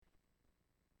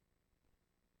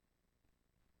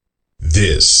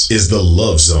This is The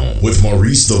Love Zone with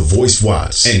Maurice the Voice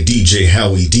Watts and DJ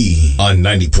Howie D on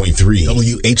 90.3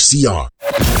 WHCR.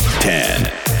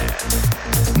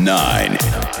 10, 9,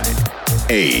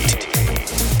 8,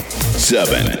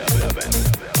 7,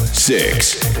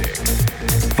 6,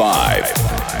 5,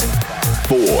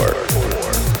 4,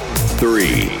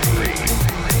 3,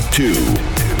 2,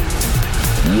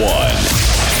 1.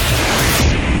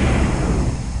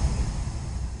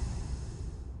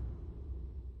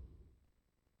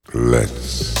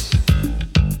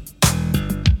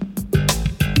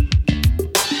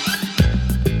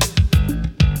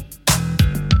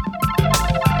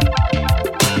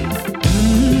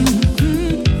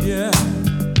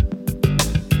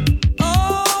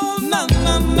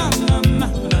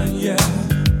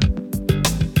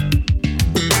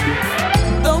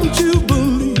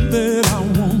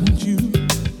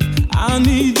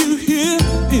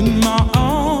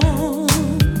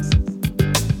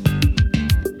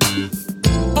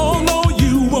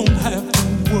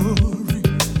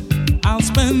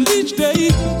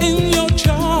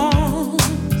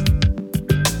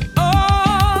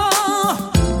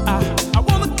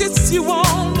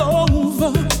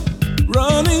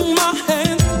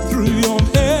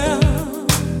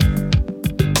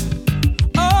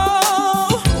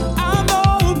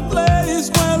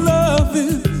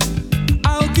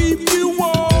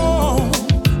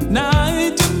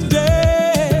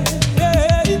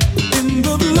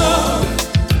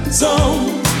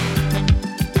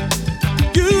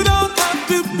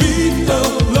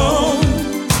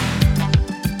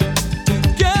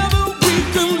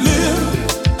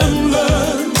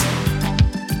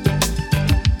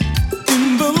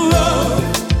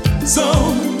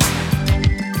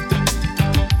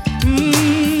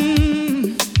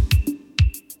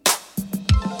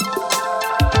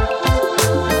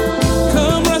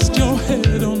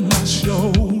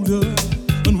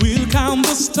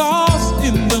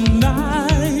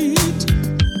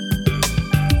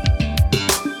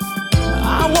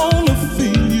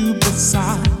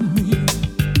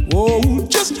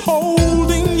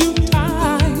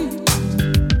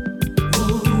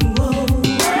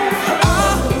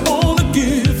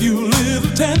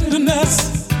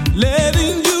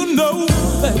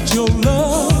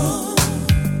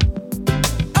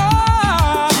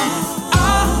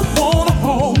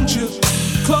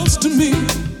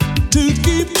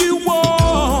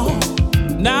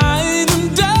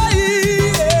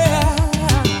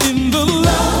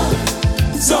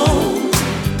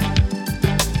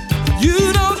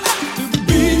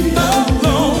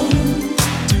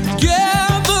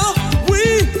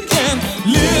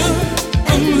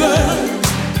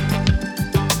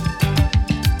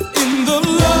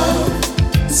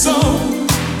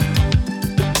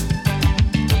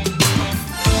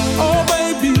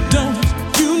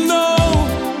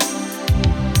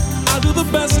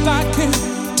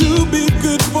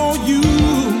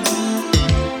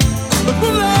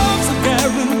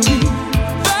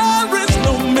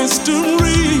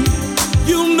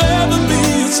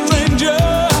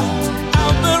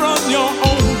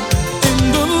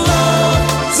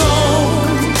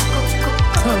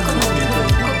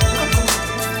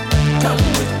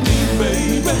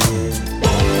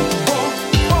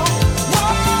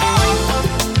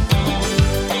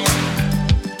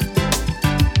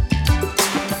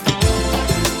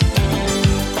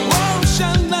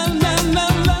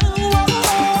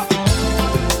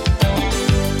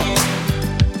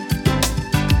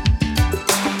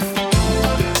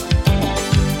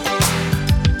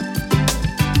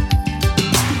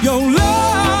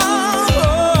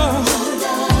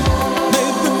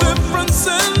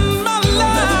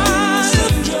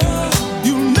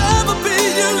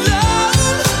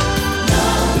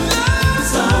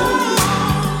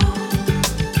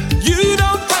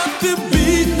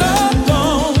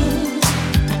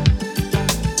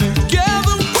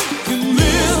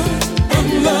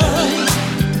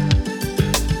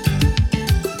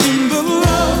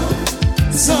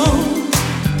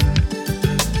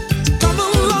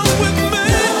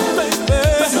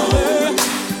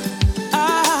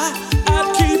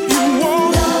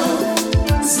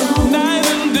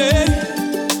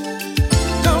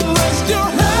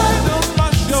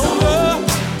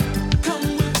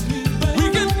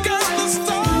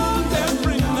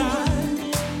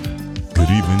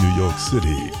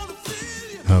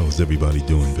 Let's everybody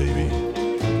doing, baby?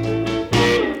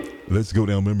 Let's go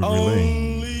down memory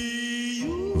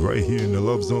lane. Right here in the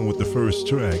Love Zone with the first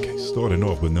track. Starting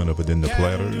off with none other than the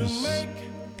Platters.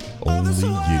 Only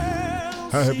You.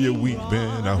 How have your week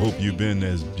been? I hope you've been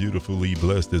as beautifully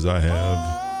blessed as I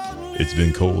have. It's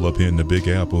been cold up here in the Big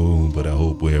Apple, but I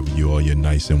hope wherever you are, you're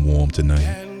nice and warm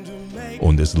tonight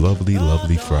on this lovely,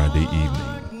 lovely Friday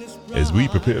evening as we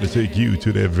prepare to take you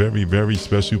to that very, very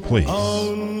special place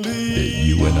that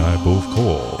you and I both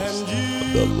call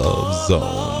the Love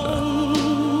Zone.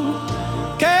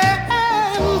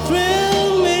 Can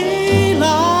thrill me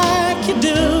like you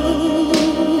do,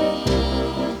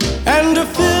 and to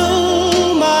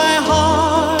fill my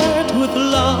heart with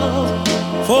love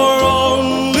for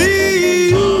only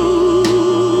you.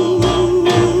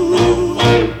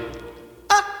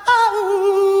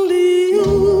 Only you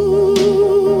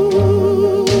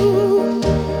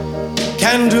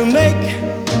can to make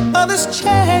this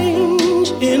change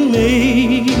in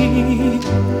me.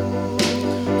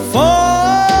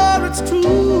 For it's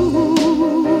true,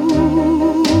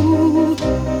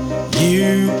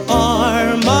 you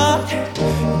are my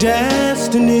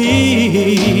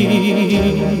destiny.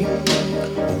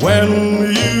 When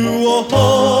you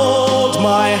hold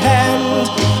my hand,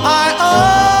 I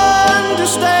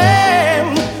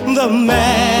understand the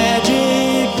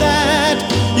magic that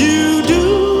you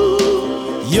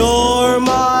do. You're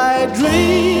my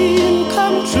dream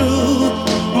come true,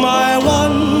 my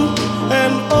one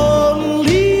and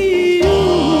only you.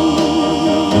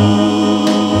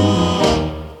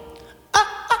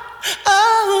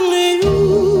 Only you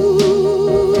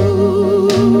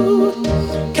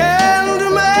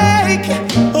can make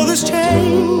this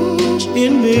change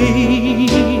in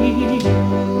me.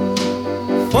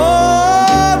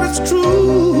 For it's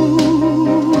true,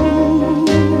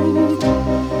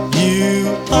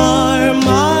 you are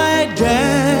my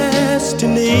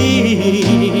destiny.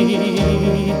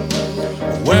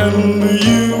 When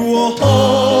you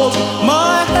hold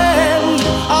my hand,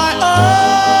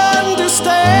 I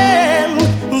understand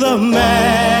the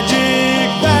magic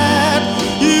that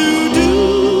you do.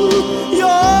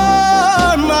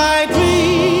 You're my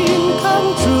dream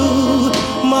come true,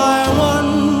 my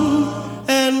one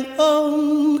and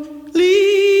only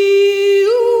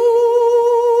you.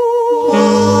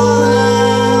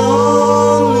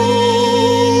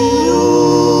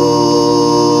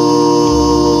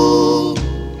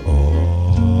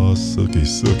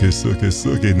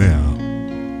 Sookie now.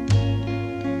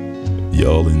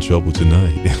 Y'all in trouble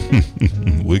tonight.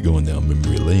 We're going down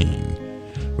memory lane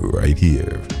right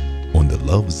here on the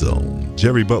Love Zone.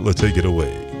 Jerry Butler, take it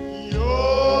away.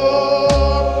 Your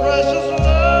precious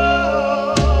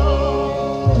love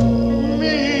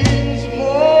means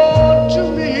more to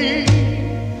me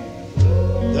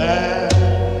than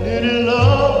any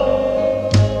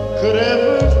love could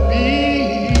ever be.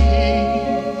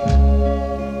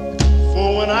 For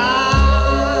when I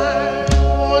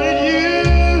wanted you,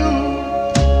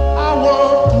 I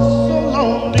was so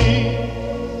lonely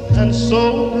and so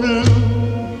blue.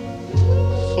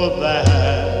 For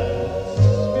that's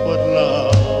what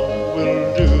love will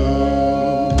do.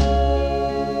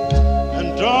 And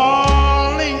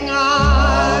darling,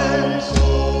 I'm so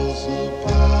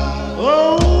surprised.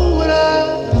 Oh, when I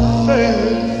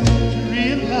failed to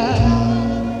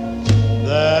realize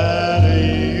that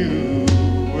you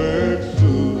were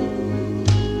fooling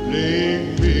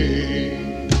me.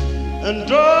 And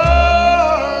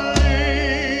darling,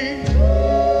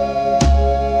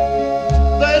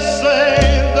 they say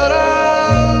that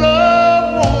our love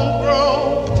won't grow,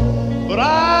 but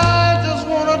I just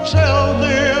want to tell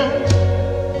them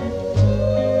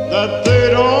that they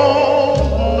don't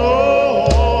know.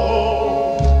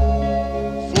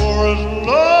 For as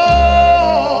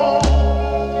long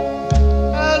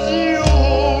as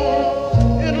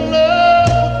you're in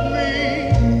love with me,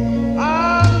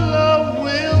 our love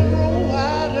will grow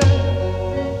wider,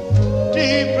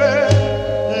 deeper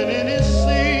than any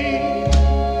sea.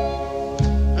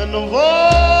 And of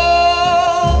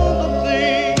all the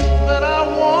things that I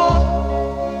want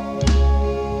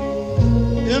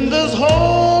in this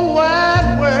whole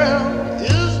wide world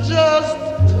is just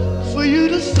for you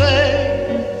to say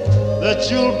that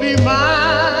you'll be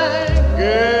my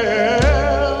girl.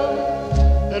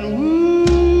 And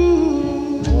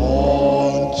woo,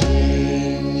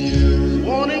 wanting you,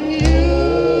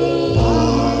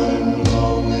 I'm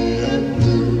lonely and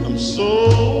blue. I'm so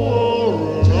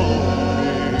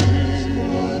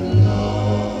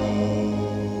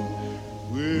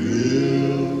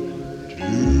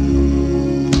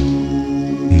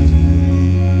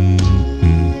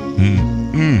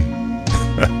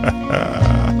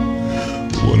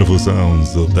Wonderful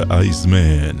sounds of the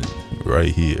Iceman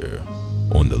right here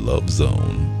on the Love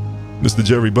Zone. Mr.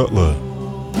 Jerry Butler,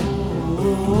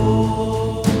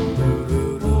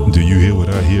 do you hear what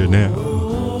I hear now?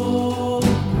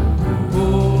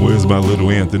 Where's my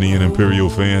little Anthony and Imperial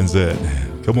fans at?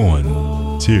 Come Come on,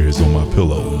 Tears on My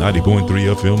Pillow, 90.3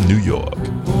 FM, New York.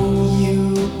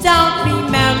 You don't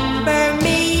remember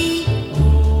me,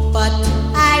 but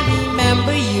I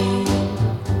remember you.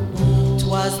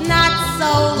 'Twas not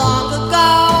so long ago,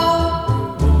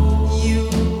 you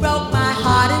broke my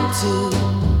heart in two.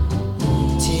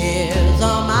 Tears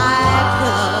on my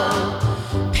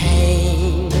pillow,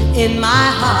 pain in my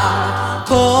heart,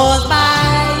 caused by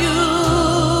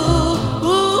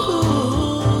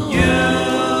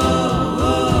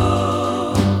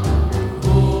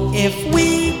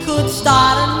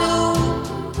start anew,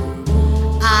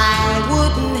 I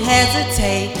wouldn't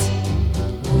hesitate.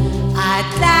 I'd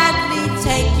gladly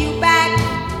take you back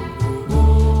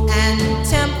and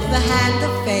tempt the hand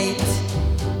of fate.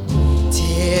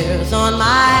 Tears on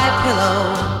my pillow,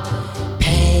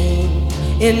 pain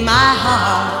in my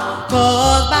heart,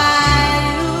 caused by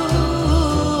you.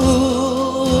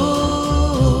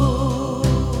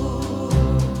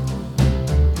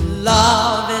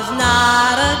 Love is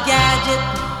not a gadget.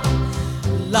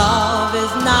 Love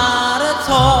is not a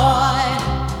toy.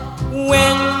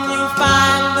 When you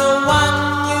find the one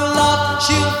you love,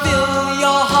 she'll fill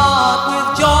your heart with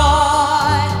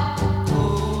joy.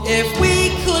 If we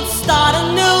could start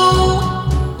anew,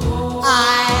 I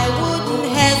wouldn't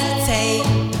hesitate.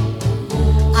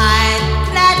 I'd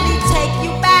gladly take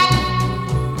you back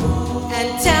and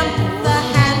tempt the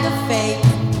hand of fate.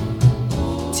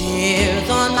 Tears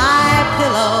on my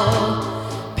pillow,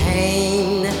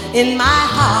 pain in my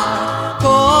heart,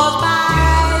 caused by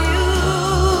you.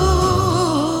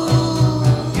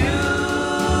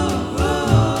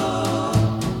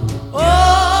 Oh,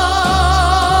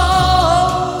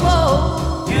 oh,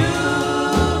 you.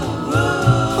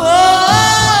 Oh,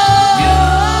 you.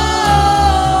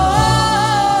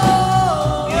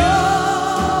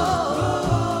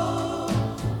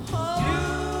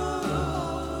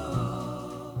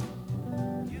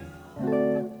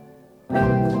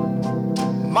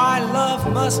 My love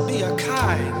must be a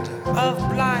kind of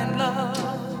blind love.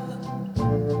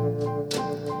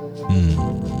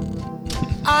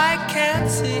 I can't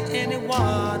see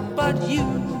anyone but you.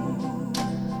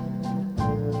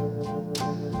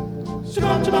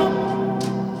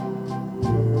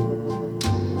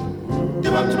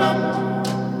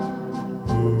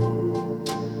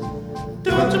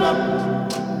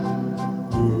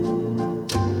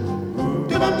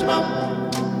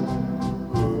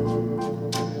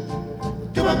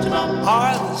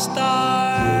 Are the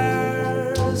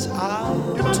stars out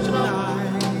tonight?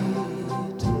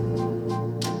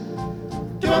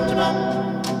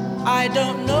 I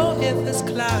don't know if it's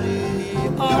cloudy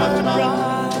or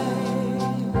bright.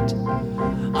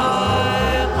 I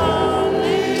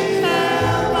only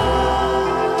have eyes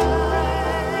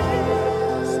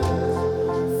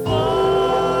for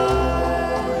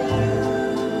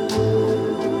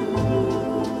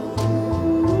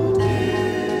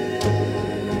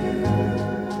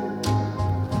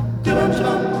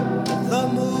the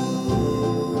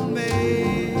moon may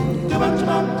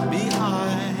be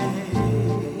high,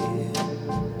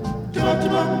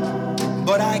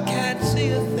 but I can't see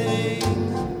a thing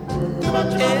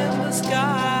in the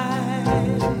sky.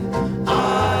 I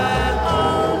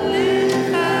only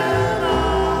have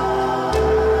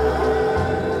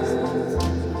eyes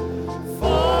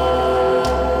for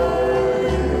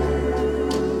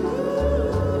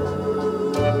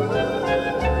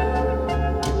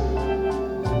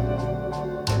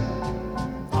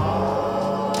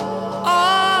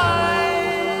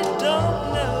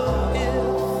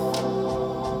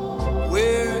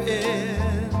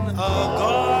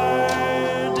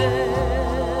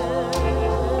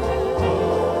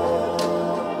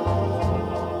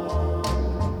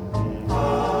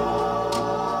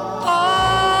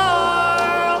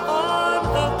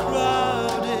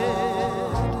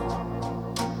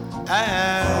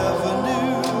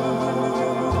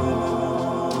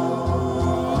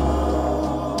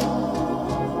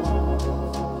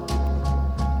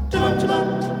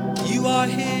you are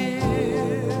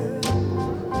here,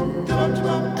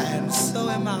 and so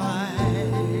am I.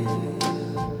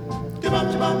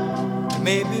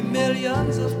 Maybe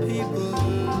millions of people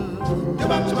go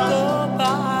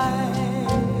by,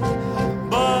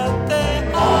 but they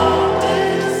all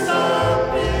disappear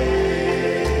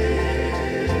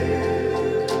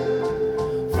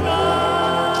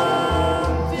from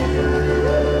view.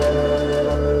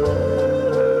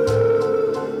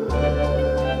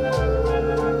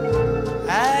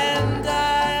 And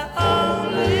I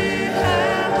only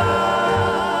have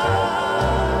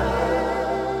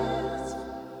eyes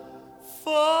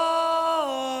for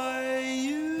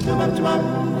you.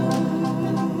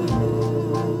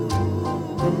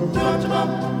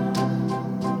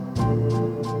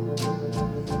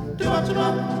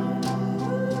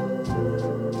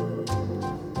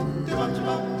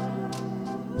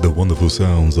 wonderful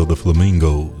sounds of the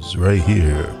Flamingos right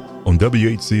here on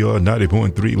WHCR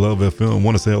 90.3 Love FM.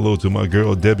 Want to say hello to my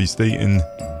girl Debbie Staten.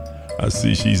 I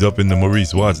see she's up in the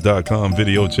MauriceWatts.com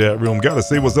video chat room. Gotta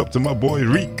say what's up to my boy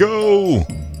Rico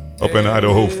up in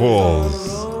Idaho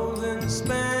Falls.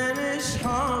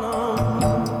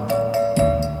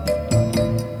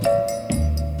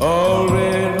 Oh,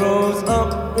 red rose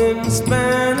up in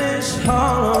Spanish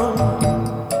Harlem.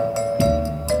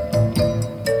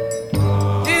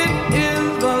 It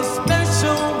is the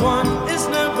special one. It's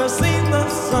never seen the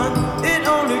sun. It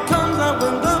only comes out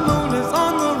when the moon is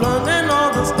on the run and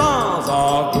all the stars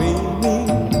are gleaming.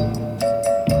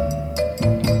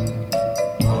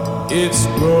 It's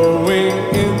growing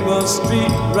in the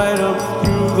street right up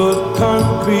through the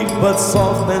concrete, but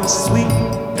soft and sweet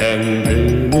and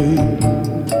raining.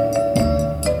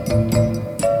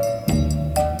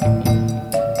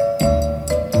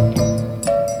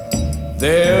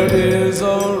 There is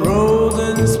a rose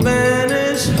in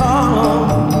Spanish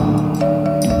Harlem,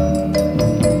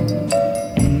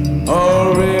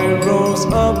 a red rose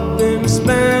up in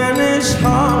Spanish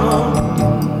Harlem,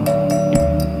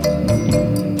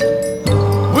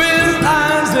 with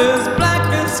eyes as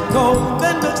black as coal,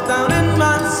 that looks down in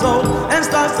my soul and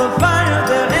starts a fire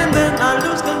there, and then I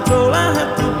lose control. I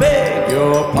have to beg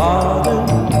your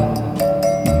pardon.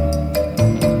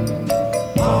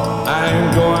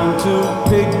 I'm going to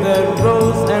pick that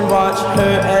rose and watch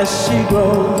her as she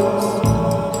grows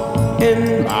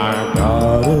in my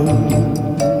garden.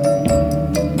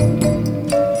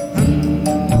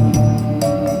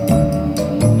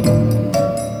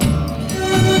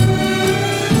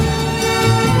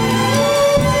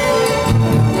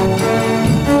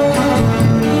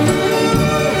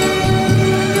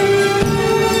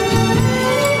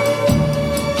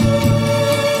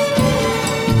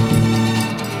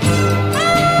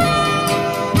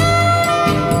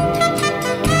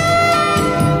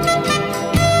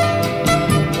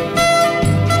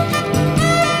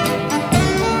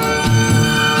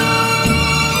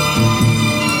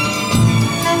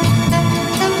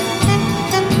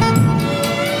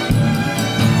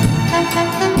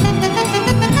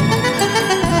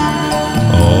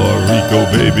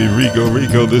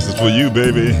 Rico, this is for you,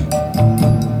 baby.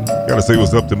 Gotta say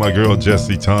what's up to my girl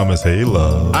Jessie Thomas. Hey,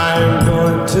 love. I'm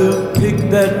going to pick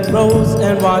that rose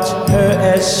and watch her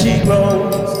as she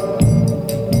grows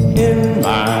in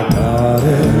my garden.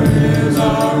 There is a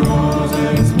rose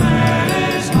in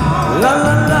Spanish Harlem. La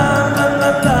la la la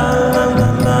la la la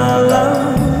la la.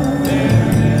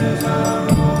 There is a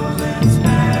rose in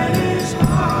Spanish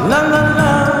Harlem. La la la.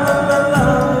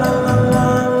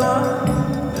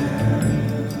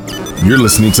 You're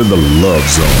listening to The Love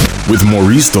Zone with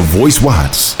Maurice the Voice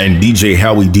Watts and DJ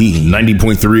Howie D,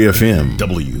 90.3 FM,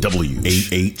 WHCR.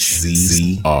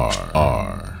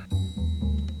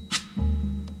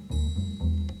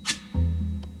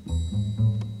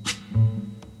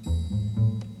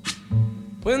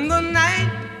 When the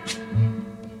night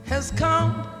has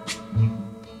come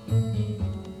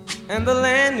and the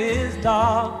land is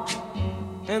dark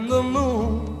and the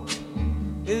moon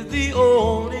is the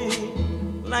only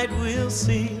light we'll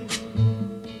see.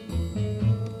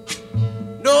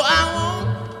 No, I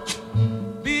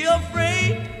won't be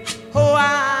afraid. Oh,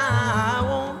 I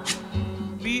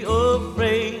won't be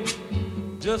afraid.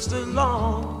 Just as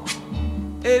long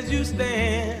as you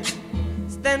stand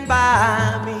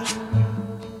by me.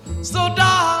 So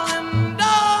darling,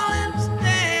 darling,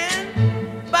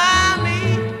 stand by me.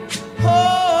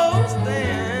 Oh,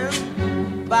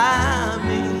 stand by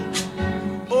me.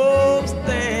 Oh,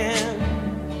 stand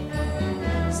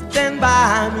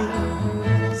by me,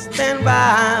 stand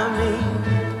by me.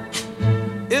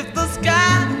 If the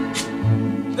sky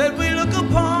that we look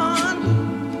upon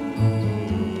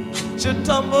should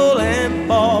tumble and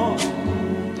fall,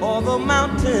 or the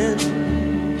mountain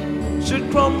should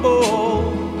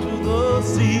crumble to the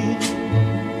sea,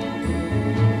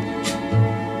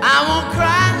 I won't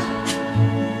cry,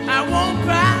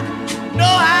 no,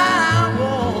 I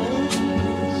won't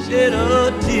shed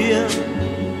a tear.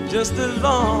 Just as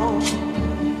long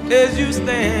as you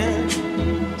stand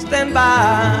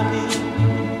by me.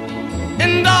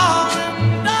 And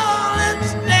darling, darling,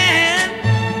 stand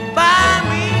by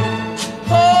me.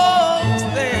 Oh,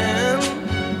 stand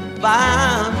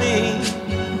by me.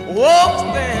 Oh,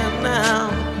 stand now.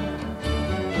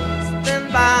 Stand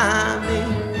by me.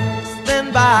 Stand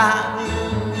by me.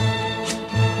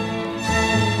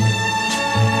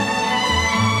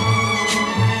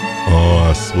 Oh,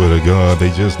 I swear to God,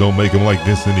 they just don't make them like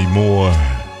this anymore.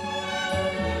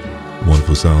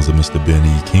 Wonderful sounds of Mr.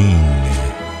 Benny King.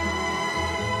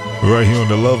 Right here on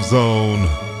the Love Zone.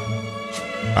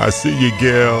 I see you,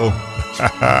 Gail.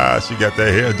 She got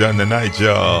that hair done tonight,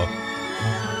 y'all.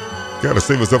 Gotta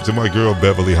say what's up to my girl,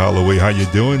 Beverly Holloway. How you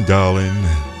doing, darling?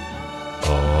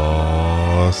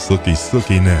 Oh, Sookie,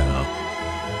 Sookie now.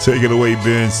 Take it away,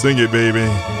 Ben. Sing it, baby.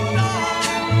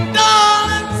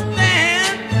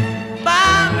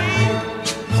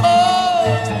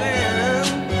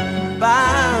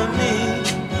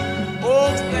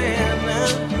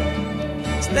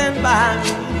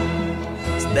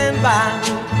 Stand by me.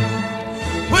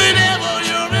 Whenever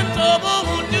you're in trouble,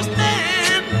 won't you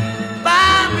stand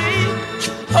by me?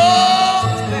 Oh,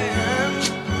 stand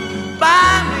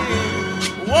by me.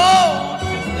 Won't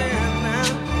you stand now?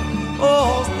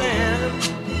 Oh,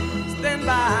 stand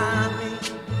by me.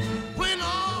 When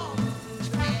all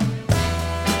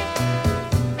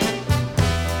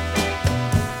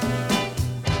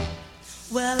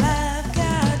well, I've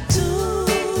got two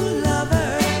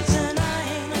lovers and I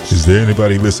ain't. Is there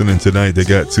anybody listening tonight that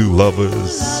got two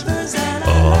lovers?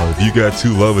 If you got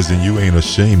two lovers and you ain't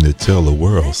ashamed to tell the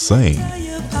world, sing.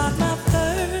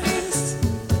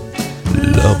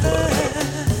 Lover.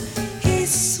 He's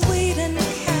sweet and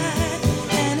kind,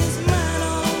 and he's mine,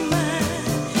 all mine.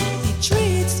 He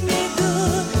treats me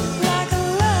good like a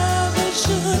lover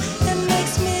should, and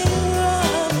makes me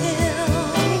love him.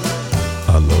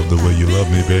 I love the way you love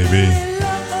me, baby.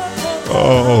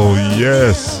 Oh,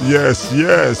 yes, yes,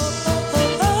 yes.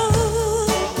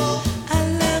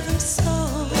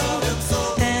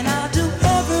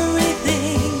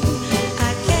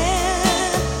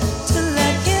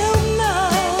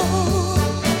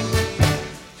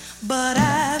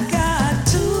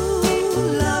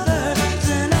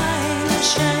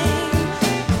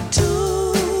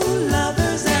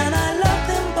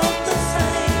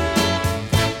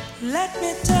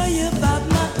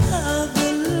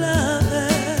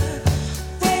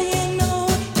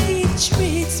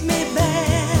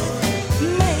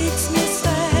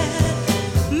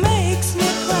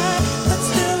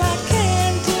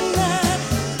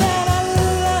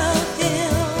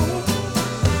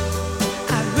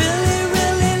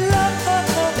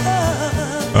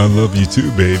 I love you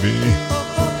too, baby.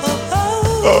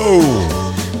 Oh!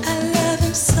 I love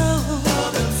him so,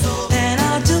 and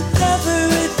I'll do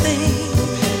everything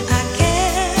I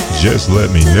can. Just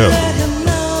let me know. Let him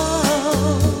know.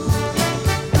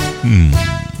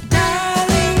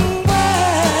 Darling, well,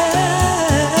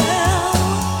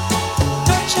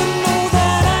 don't you know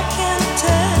that I can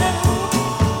tell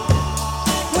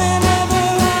whenever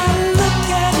I look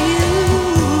at you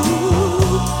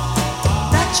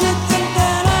that you think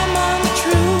that I'm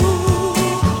untrue?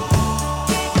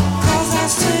 'Cause I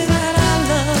say that I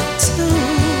love too,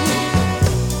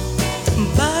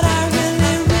 but I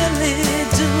really, really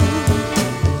do.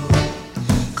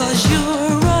 'Cause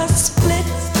you're a split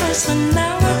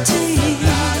personality,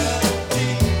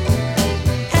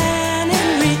 and in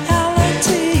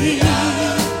reality,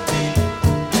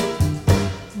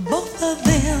 both of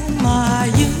them are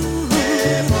you,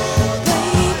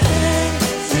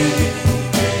 baby.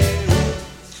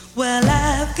 Well,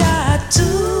 I've got two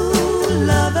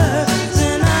lovers,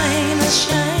 and I ain't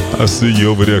ashamed. I see you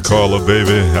over there, Carla,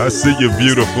 baby. I see you,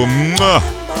 beautiful. Mwah!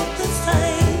 Both the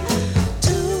same,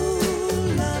 two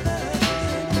lovers.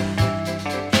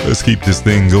 Let's keep this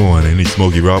thing going. Any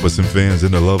Smokey Robinson fans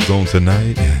in the Love Zone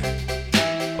tonight?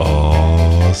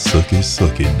 Oh, Sookie,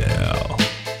 Sookie now.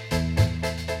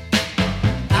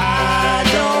 I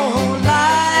don't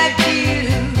like you,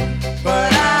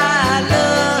 but I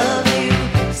love you.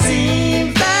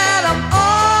 Seems that I'm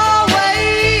always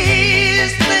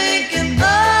thinking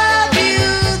of you,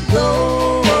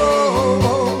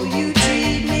 though you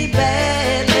treat me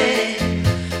badly.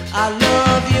 I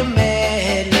love you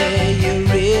madly. You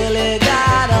really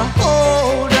got a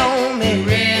hold on me.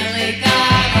 Really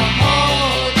got a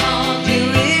hold on me. You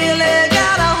really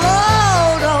got a hold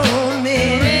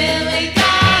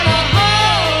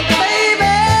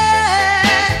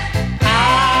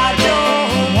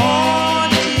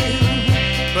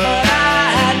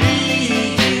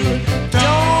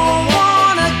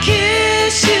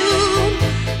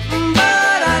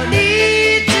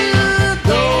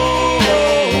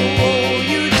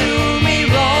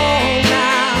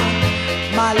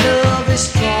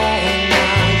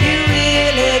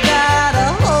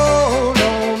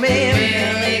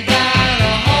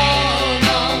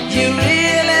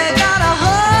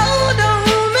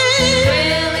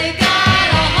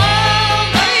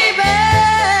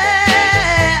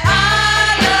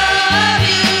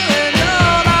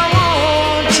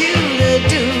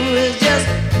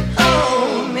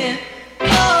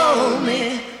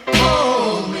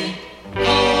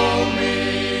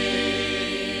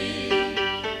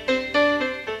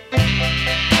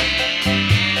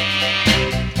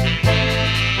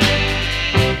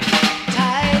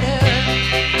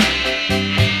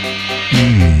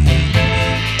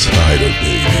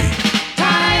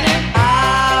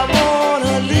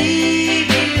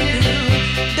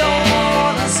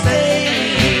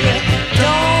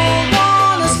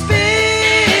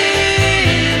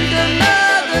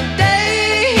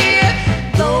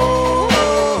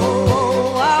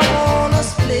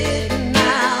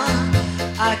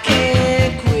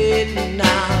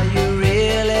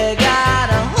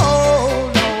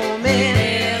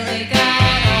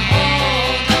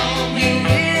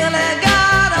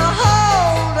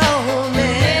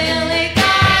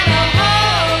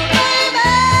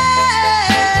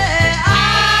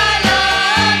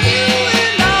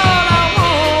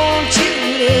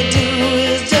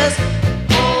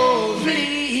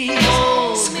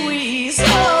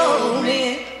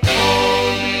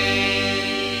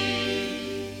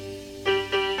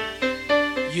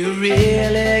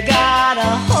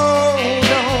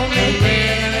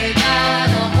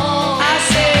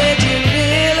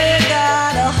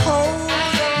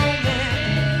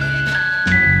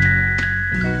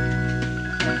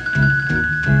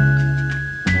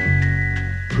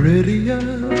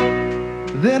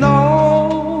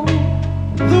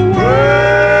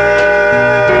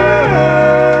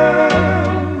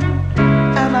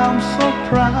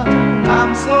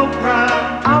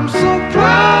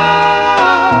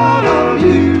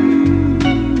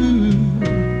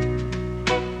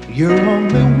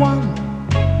only one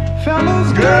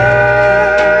fellow's girl,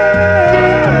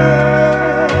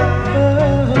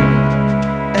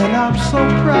 and I'm so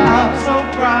proud,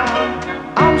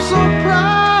 I'm so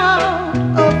proud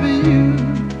of you.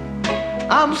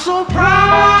 I'm so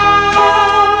proud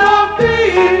of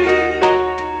being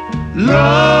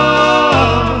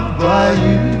loved by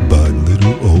you. By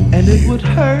little old And you. it would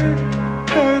hurt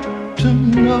to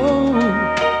know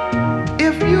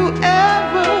if you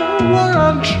ever were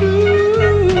untrue.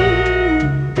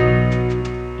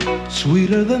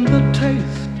 Sweeter than the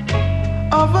taste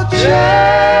of a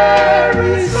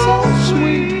cherry, so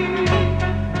sweet.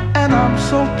 And I'm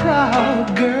so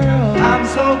proud, girl. I'm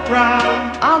so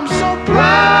proud. I'm so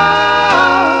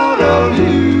proud of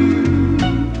you.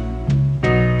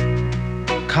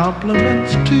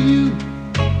 Compliments to you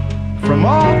from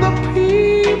all the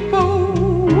people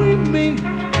we meet.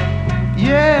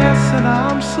 Yes, and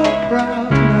I'm so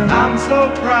proud. I'm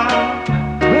so proud.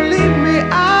 Believe me,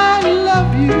 I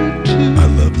love you too. I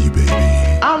love you, baby.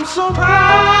 I'm so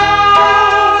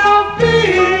proud of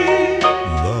being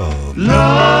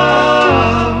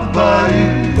loved by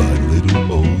you. By little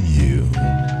old you.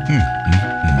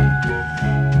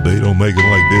 They don't make it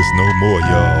like this no more,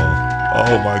 y'all.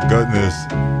 Oh my goodness.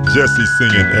 Jesse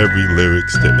singing every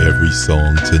lyrics to every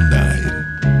song tonight.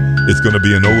 It's gonna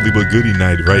be an oldie but goodie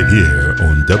night right here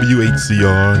on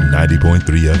WHCR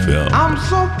 90.3 FM. I'm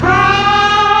so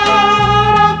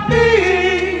proud of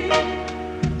being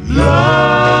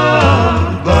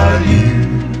loved by you.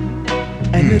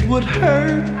 And it would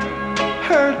hurt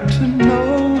to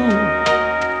know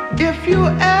if you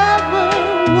ever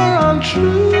were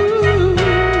untrue.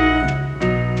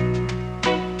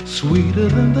 Sweeter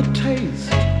than the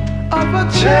taste of a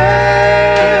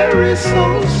cherry,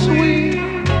 so sweet.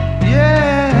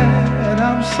 Yeah, and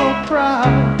I'm so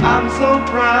proud. I'm so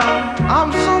proud.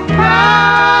 I'm so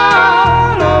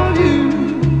proud of you.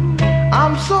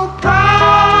 I'm so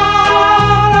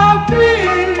proud of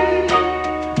being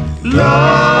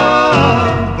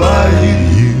loved by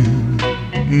you.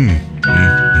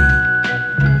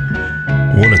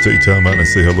 Want to take time out and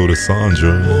say hello to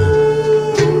Sandra.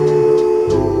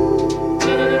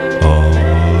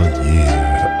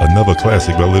 Another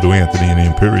classic by Little Anthony and the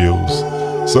Imperials.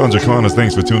 Sandra Connors,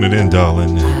 thanks for tuning in,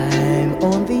 darling. I'm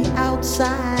on the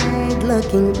outside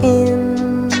looking in,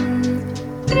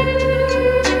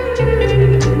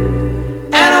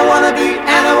 And I wanna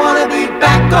be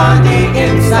back on the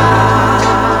inside.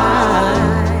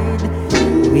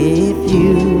 with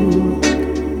you.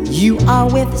 You are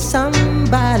with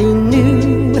somebody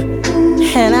new,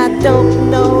 and I don't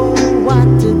know what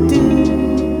to do,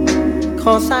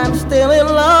 'cause I'm still in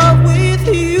love with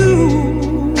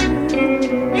you.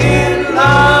 In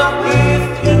love with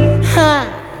you. I'm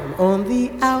on the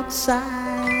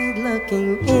outside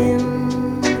looking in.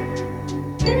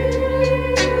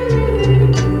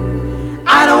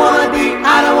 I don't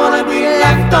wanna be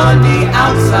left on the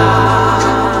outside.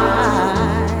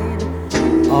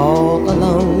 All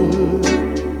alone.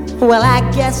 Well, I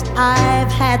guess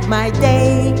I've had my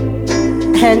day,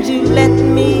 and you let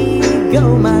me go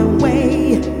my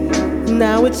way.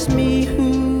 Now it's me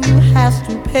who has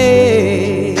to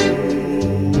pay.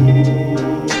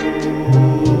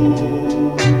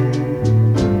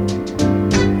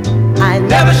 I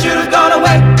Never should have gone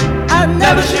away. I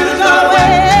never should have gone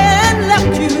away and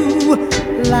left you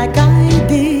like I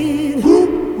did,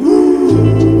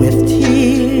 with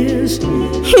tears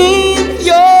in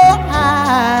your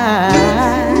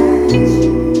eyes.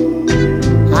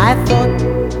 I thought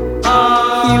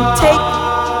you'd take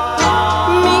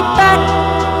me back,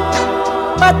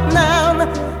 but now,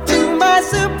 to my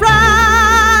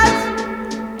surprise,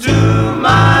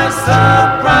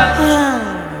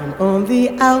 I'm on the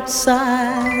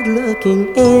outside looking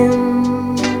in.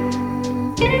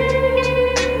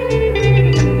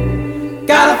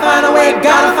 Gotta find a way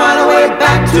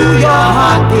back to your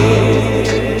heart,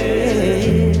 dear.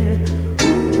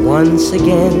 Once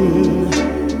again,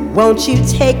 won't you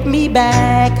take me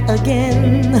back again?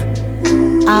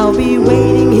 I'll be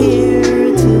waiting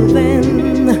here till then,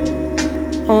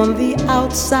 on the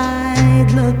outside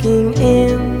looking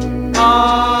in.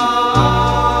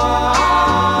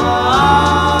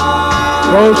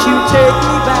 Won't you take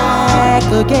me back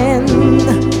again?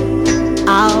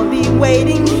 I'll be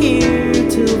waiting here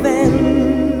till then,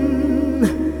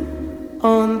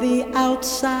 on the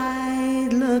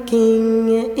outside looking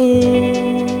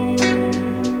in.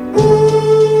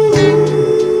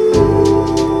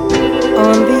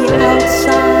 On the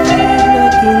outside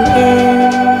looking in.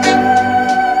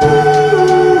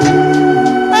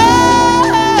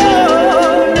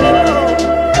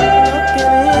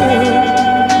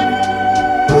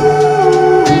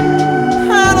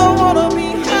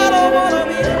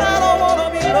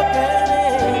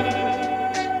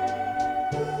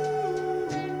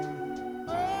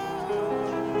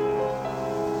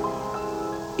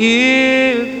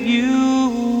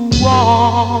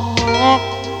 want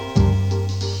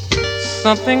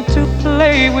something to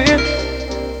play with,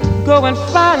 go and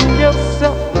find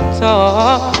yourself a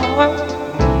toy.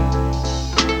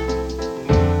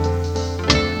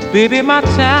 Baby, my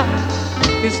time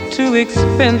is too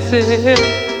expensive,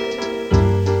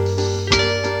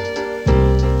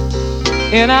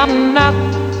 and I'm not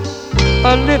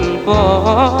a little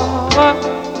boy.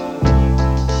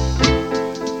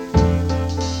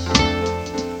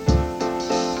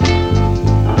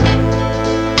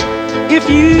 If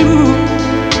you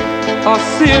are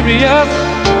serious,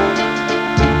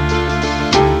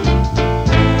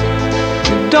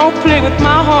 don't play with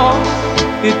my heart,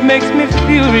 it makes me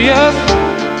furious.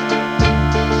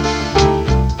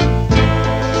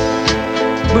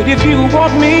 But if you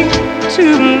want me to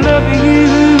love you,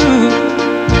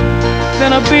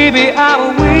 then baby I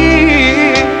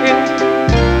will.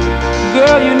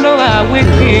 Girl, you know I will.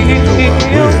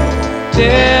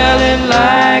 Tell it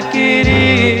like it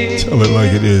is. Tell it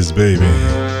like it is, baby.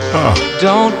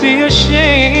 Don't be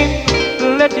ashamed.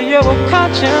 Let your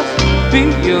conscience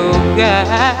be your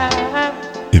guide.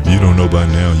 If you don't know by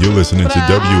now, you're listening to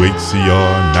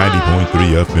WHCR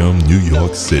 90.3 FM, New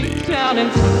York City. Down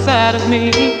inside of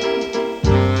me,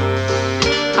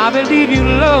 I believe you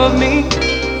love me.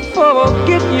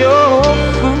 Forget your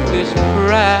foolish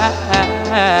pride.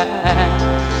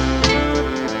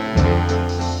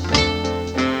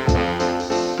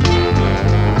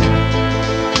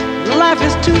 Life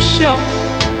is too short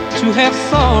to have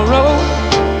sorrow.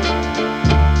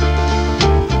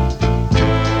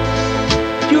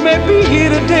 You may be here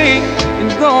today and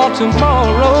gone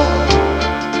tomorrow.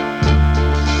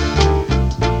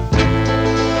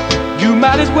 You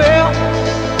might as well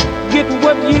get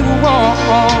what you want.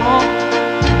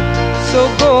 So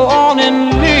go on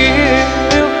and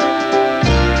live,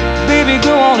 baby,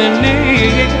 go on and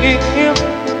live.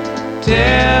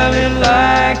 Tell it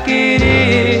like it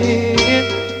is.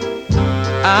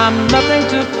 I'm nothing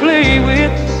to play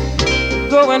with.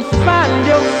 Go and find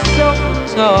yourself a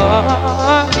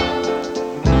toy.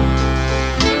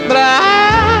 But I'll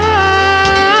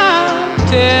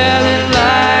tell it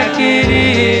like it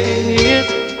is.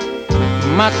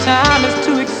 My time is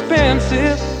too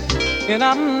expensive, and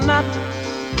I'm not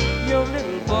your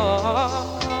little boy.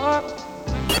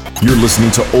 You're listening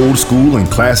to old school and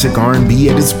classic R&B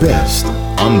at its best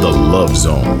on The Love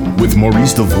Zone with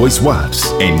Maurice the Voice Watts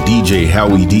and DJ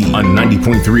Howie D on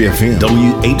 90.3 FM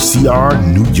WHCR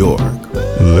New York.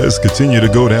 Let's continue to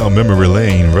go down memory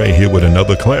lane right here with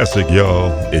another classic,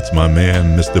 y'all. It's my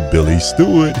man, Mr. Billy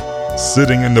Stewart,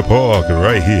 Sitting in the Park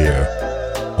right here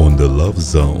on The Love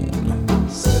Zone.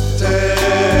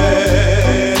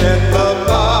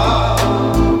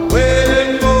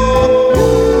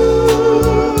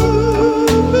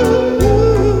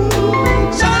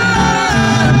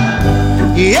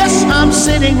 Yes, I'm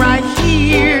sitting right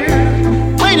here,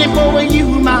 waiting for you,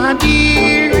 my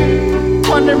dear.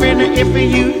 Wondering if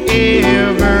you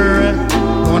ever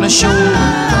gonna show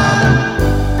up.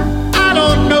 I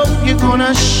don't know if you're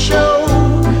gonna show,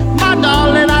 my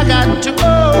darling, I got to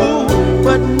go.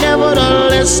 But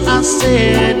nevertheless, I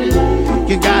said,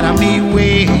 you gotta be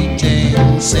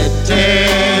waiting, sitting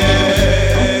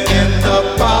in the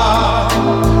bar,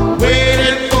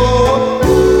 waiting for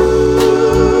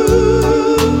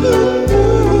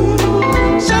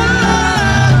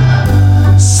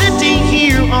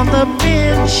the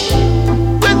bench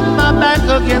with my back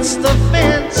against the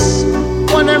fence,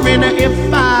 wondering if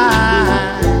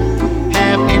I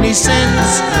have any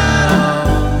sense.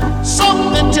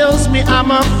 Something tells me I'm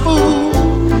a fool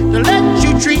to let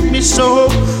you treat me so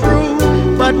cruel,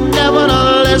 but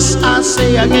nevertheless I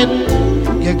say again,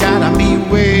 you gotta be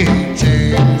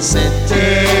waiting,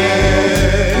 sitting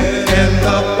in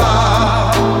the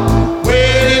bar,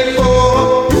 waiting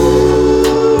for.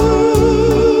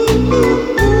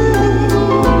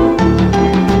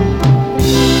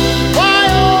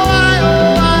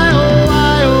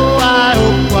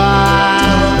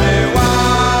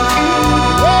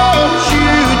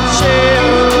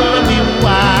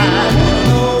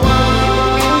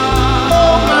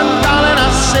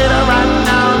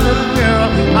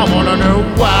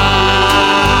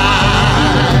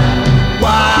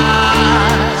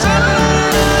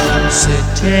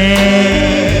 In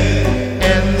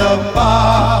the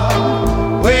bar,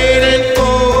 waiting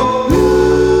for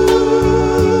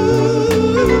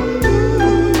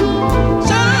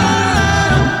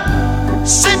time.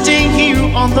 Sitting here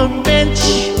on the bench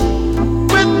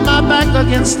with my back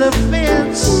against the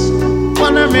fence,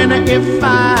 wondering if I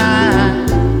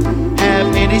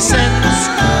have any sense.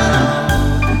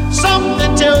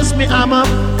 Something tells me I'm a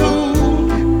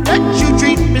fool, that you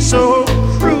treat me so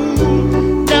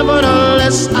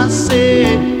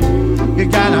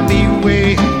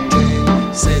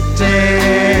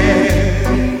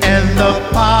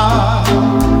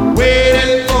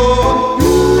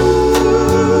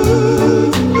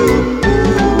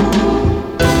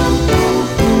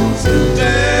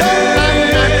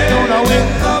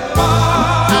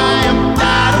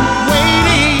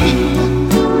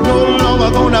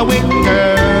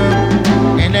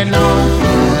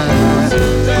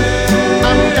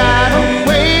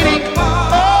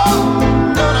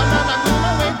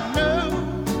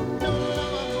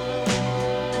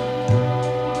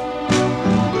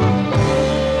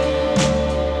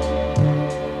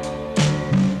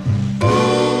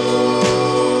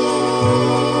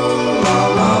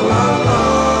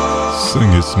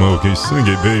Sing it, Smokey. Sing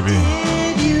it, baby.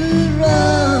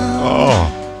 Oh,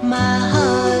 my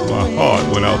heart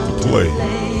went out to play.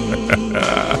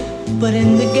 But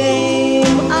in the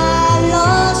game I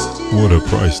lost you. What a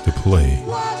price to play.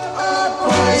 What a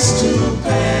price to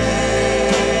pay.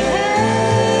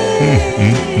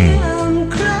 I'm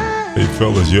crying. Hey,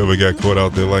 fellas, you ever got caught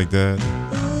out there like that?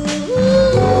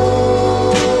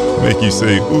 Make you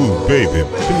say, ooh, baby,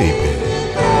 baby.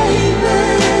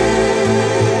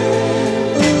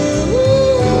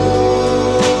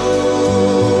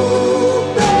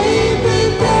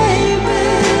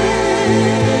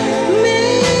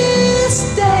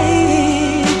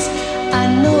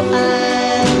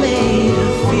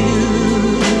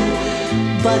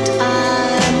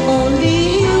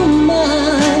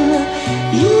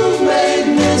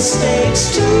 Mistakes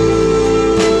too.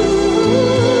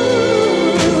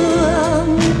 I'm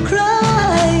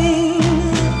crying.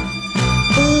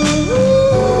 Ooh,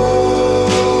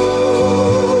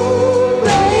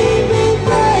 baby,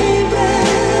 baby.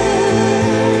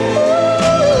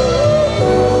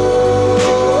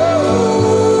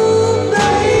 Ooh,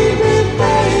 baby,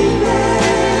 baby.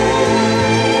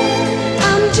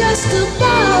 I'm just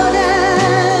about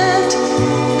at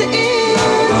the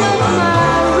end of my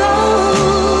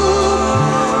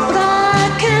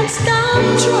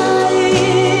trying,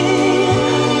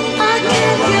 I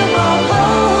can't give up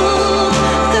hope,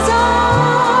 'cause I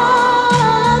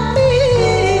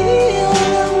feel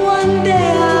that one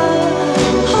day I'll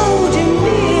hold you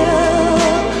near,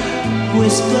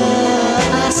 whisper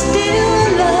I still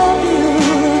love you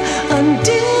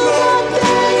until that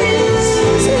day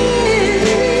is here.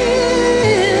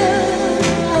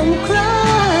 I'm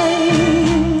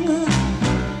crying.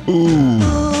 Ooh.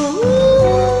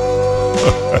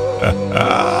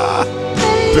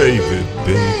 Baby,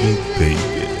 baby,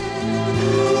 baby.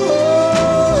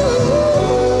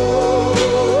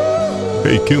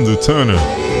 Hey, Kendall Turner.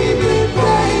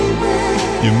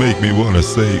 You make me want to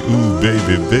say, ooh,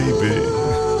 baby, baby.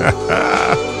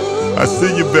 I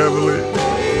see you, Beverly.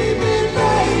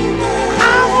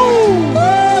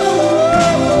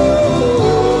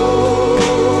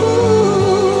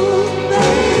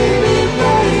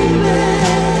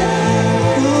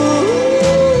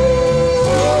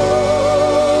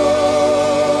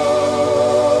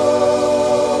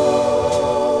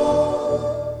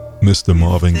 Mr.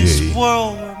 Marvin Gaye,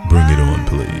 bring it on,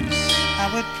 please. I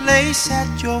would place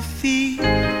at your feet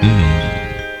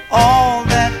all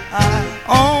that I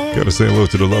own. Gotta say hello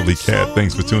to the lovely Cat.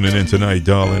 Thanks for tuning in tonight,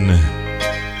 darling.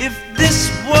 If this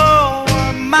world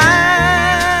were mine,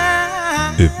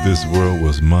 if this world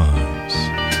was mine,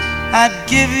 I'd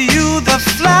give you the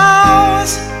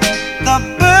flowers, the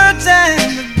birds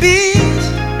and the bees.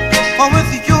 For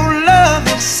with your love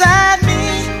inside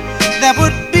me, that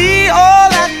would be all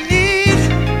I need.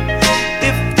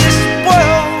 If this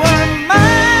world were mine,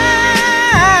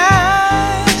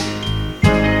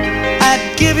 I'd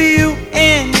give you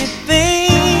anything.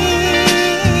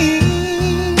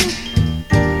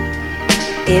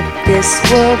 If this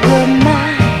world were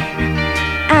mine,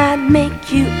 I'd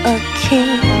make you a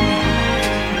king.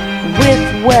 With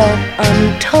wealth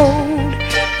untold,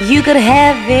 you could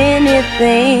have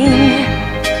anything.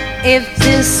 If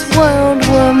this world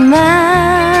were mine,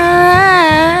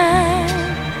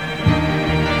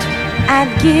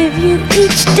 I'd give you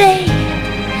each day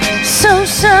so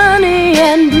sunny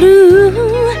and blue.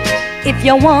 If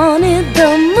you wanted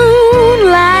the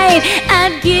moonlight,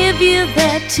 I'd give you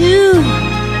that too.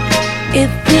 If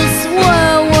this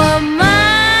world were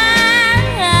mine,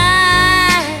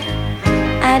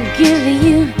 I'd give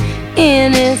you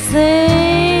anything.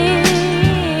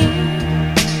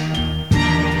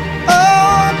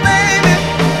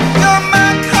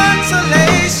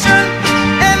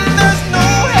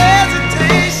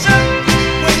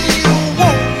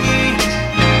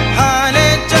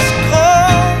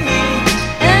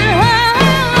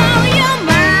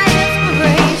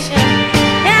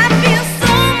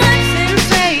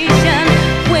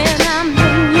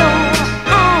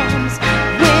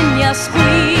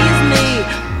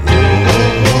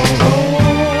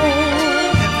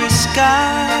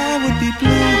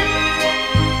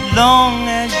 Long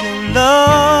as you're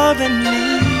loving me.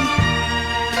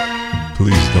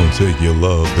 Please don't take your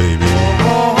love, baby.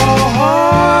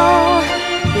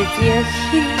 With you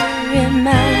here in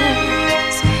my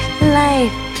arms,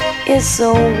 life is so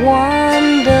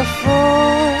wonderful.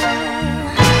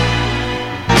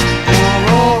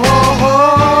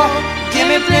 Give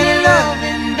me plenty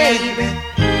loving, baby.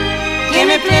 Give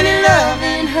me plenty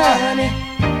loving, honey.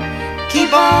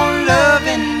 Keep on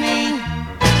loving me.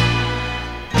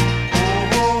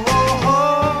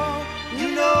 You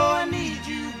know I need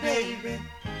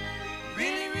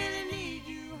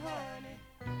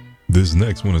This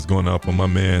next one is going out for my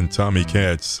man Tommy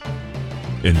Katz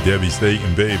and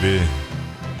Devastating Baby.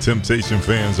 Temptation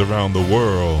fans around the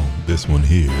world, this one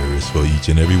here is for each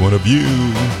and every one of you.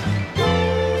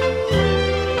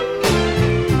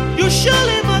 You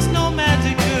surely must know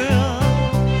Magic Girl,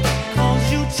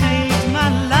 'cause you changed my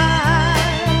life.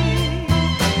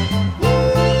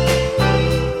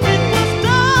 It was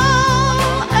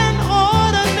dull and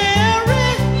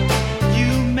ordinary, you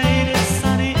made it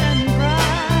sunny and bright.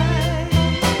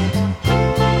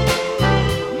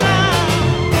 Now,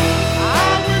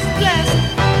 I was blessed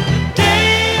the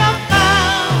day I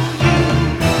found you.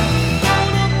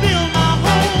 Gonna build my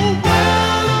whole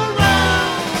world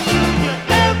around you. You're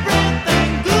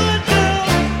everything good, girl,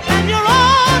 and you're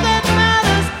all that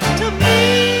matters to me.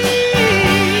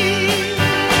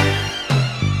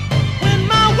 When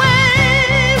my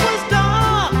way was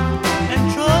dark and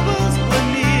troubles were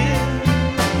near,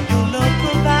 your love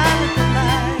provided the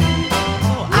light,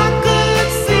 so I could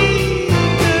see,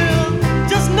 girl.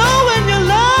 Just knowing your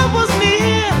love was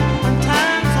near when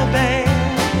times were bad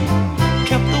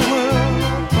kept the world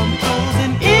from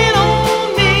closing in on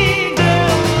me,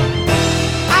 girl.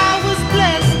 I was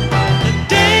blessed the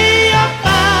day I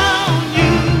found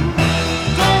you.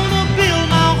 Gonna build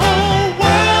my whole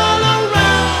world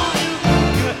around you.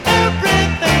 You're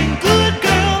everything good,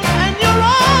 girl, and you're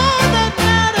all that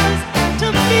matters to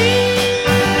me.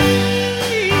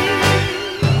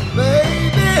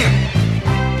 Baby,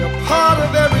 you're part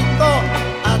of every thought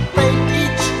I think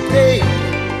each day.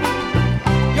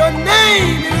 Your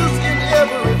name is in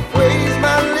every phrase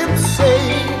my lips say.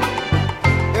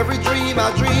 Every dream I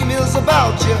dream is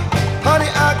about you. Honey,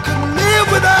 I couldn't live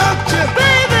without you.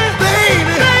 Baby,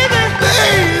 baby, baby,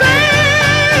 baby.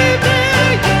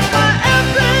 You're my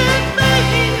everything.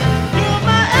 You're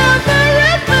my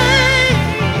everything.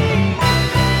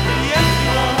 Yes,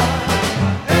 you are.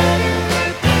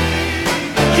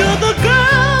 You're the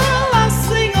girl I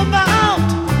sing about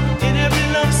in every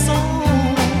love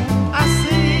song I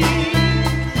sing.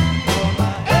 You're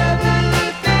my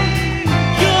everything.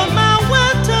 You're my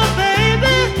winter,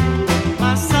 baby,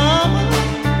 my summer,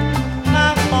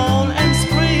 my fall and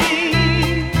spring.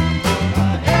 You're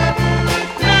my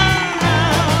everything.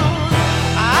 Now,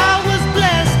 I was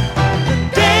blessed the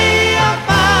day I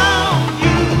found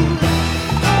you.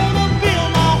 Gonna build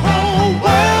my whole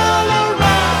world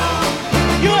around.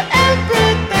 You're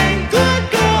everything good,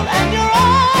 girl, and you're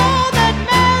all that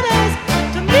matters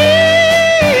to me.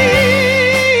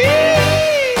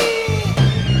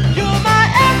 You're my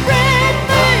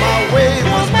everything. My way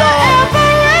was dark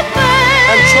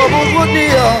and troubles were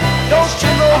near. Don't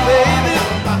you know, baby?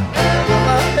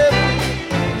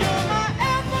 You're my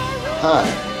everything. Hi,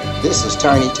 this is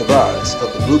Tiny Tavares of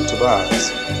the group Tavares,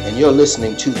 and you're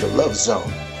listening to The Love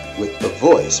Zone with the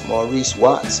voice Maurice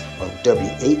Watts on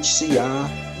WHCR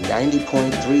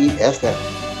 90.3 FM.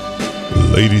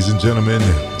 Ladies and gentlemen,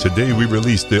 today we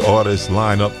released the artist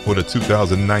lineup for the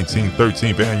 2019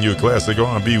 13th Annual Classic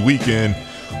R&B Weekend.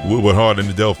 Wilbur Hart and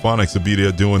the Delphonics will be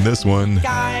there doing this one.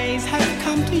 Guys have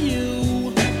come to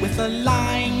you with a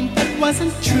line that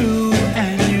wasn't true,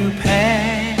 and you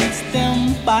passed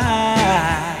them by.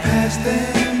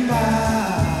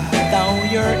 Though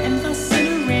you're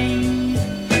innocent ring,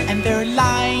 and their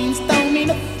lines don't mean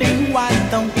a thing, why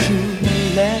don't you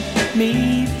let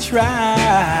me try?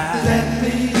 Let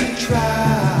me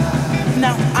try.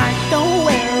 Now I don't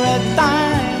wear a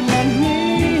diamond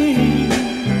ring.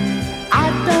 I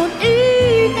don't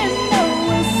even know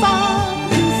a song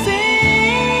to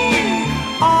sing.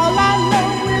 All I know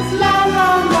is la la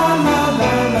la la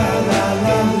la la la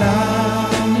la la.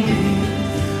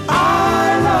 I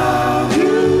love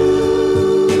you.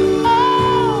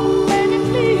 Oh, baby,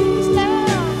 please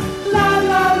now. La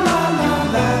la la la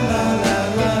la la la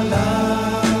la la.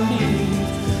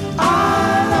 I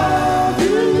love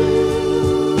you.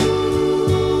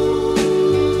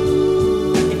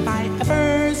 If I ever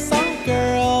saw a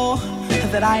girl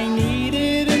that I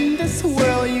needed in this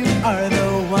world, you are the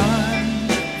one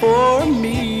for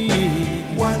me.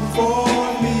 One for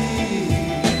me.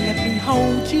 Let me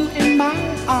hold you in my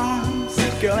arms,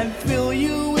 girl, and thrill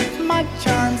you with my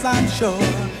charms. I'm sure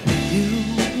you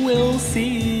will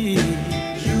see.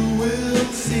 You will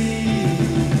see.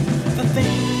 The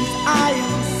things I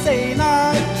am saying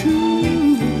are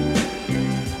true,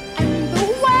 and the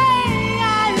way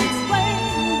I explain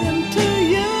them to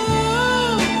you.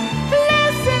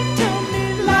 Listen to me,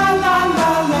 la la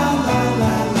la la la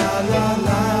la la la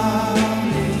la.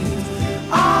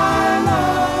 I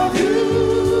love you.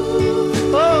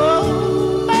 Oh,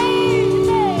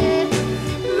 baby.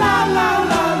 La la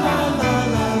la la la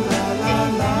la la la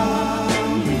la.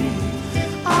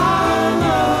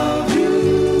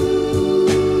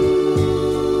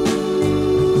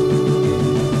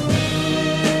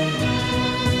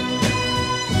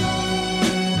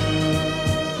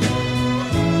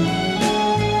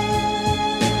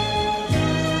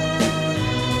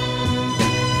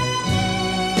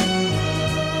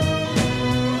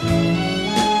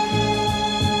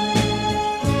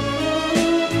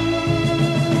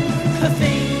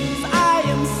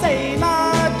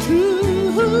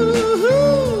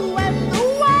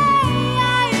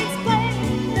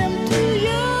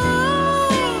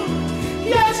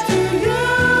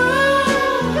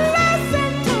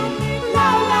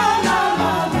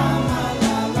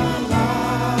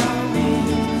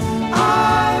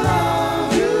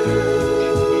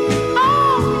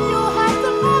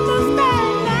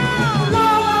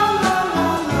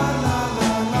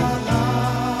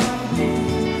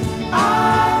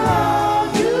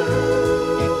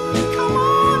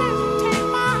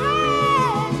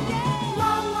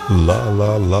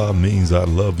 Because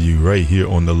I Love You right here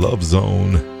on the Love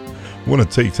Zone. Want to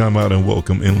take time out and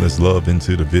welcome Endless Love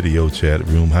into the video chat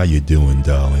room. How you doing,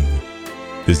 darling?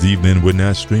 This evening, we're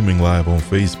not streaming live on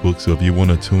Facebook, so if you want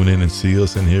to tune in and see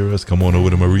us and hear us, come on over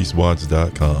to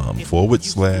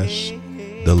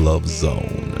MauriceWatts.com/The Love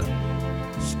Zone.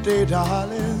 Stay,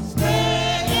 darling.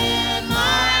 Stay in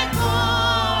my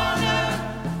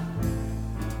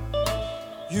corner.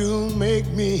 You'll make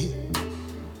me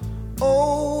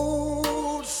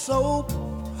oh so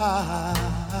proud.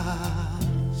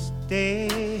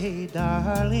 Stay,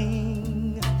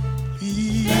 darling.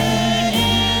 Please stay.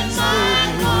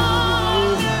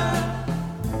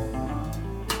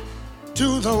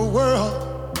 To the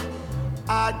world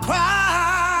I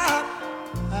cry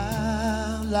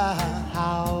out loud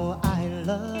how I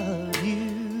love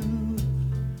you,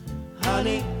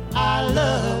 honey, I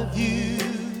love you,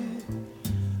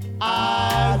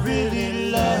 I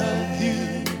really love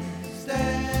you.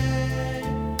 Stay,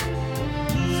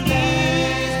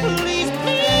 please,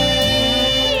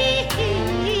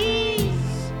 please,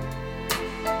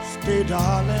 stay,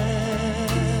 darling.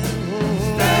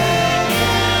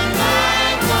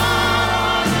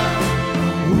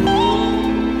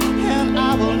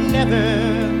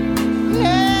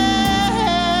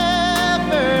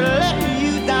 Never let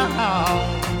you down.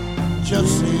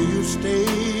 Just say you stay.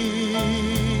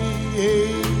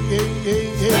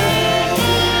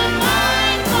 In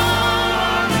my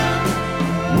corner.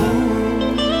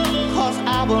 'Cause I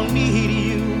will need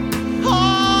you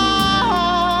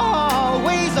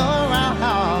always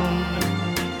around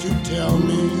to tell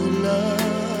me you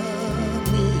love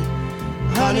me,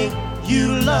 honey, you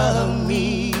love me.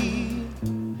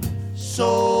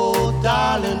 So,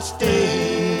 darling,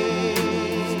 stay.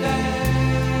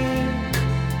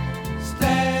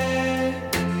 Stay,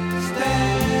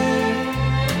 stay.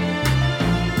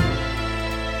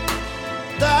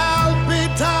 There'll be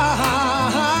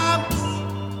times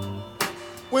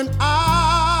when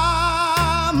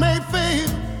I may fail,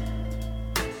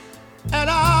 and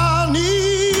I'll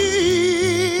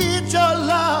need your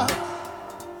love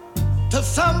to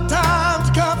sometimes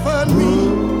comfort me.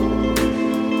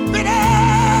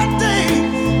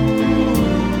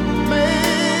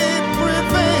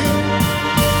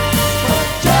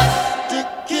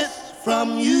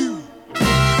 From you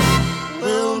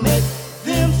will make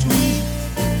them sweet.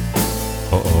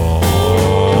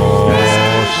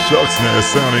 Shucks, man, it's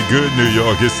sounding good, New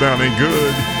York. It's sounding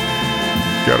good.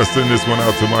 Gotta send this one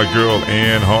out to my girl,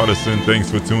 Ann Hardison. Thanks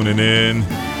for tuning in.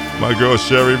 My girl,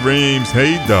 Sherry Reams.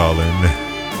 Hey, darling.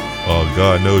 Oh,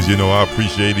 God knows, you know, I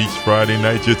appreciate each Friday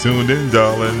night you're tuned in,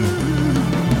 darling.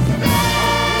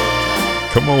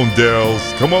 Come on,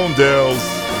 Dells. Come on, Dells.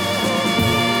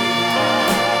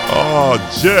 Oh,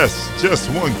 just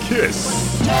one kiss.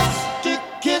 Just a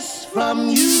kiss from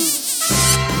you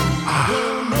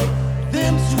will make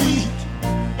them sweet.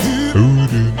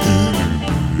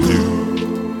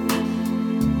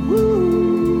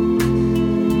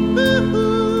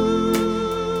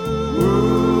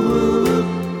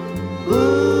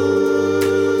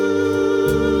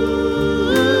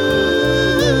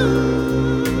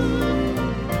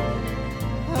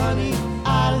 Honey,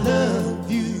 I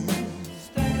love you.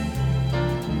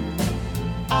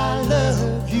 I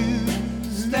love you.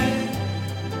 Stay.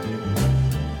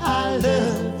 I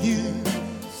love you.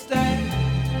 Stay.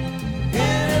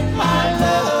 In my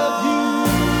love you.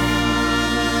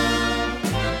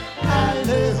 I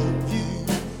love you.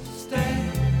 Stay.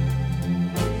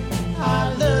 I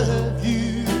love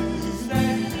you.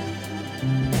 Stay.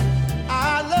 I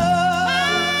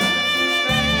love.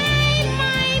 Stay.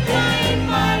 In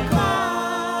my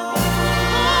car.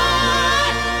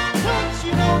 Don't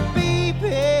you know,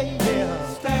 baby?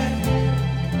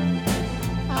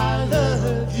 I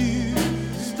love you.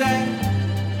 Stay.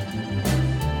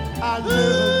 I love you.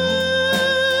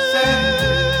 Stay.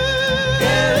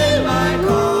 In my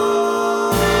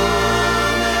corner.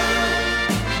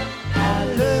 I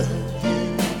love you.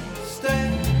 Stay.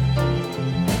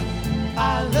 I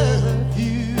love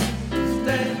you.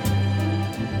 Stay.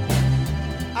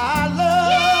 I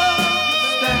love you.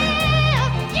 Stay.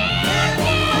 In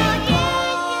my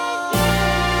corner.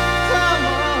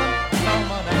 Come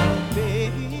on out,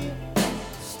 baby.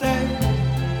 Stay.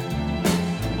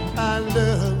 I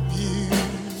love you.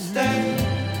 Stay.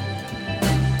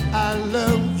 I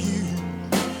love you.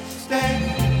 Stay.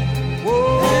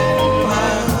 Whoa.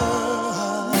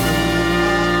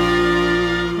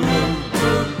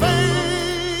 Baby.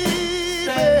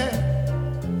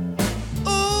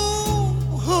 Ooh,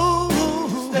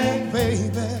 stay,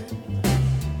 baby.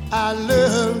 I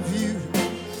love you.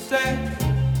 Stay.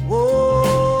 Whoa.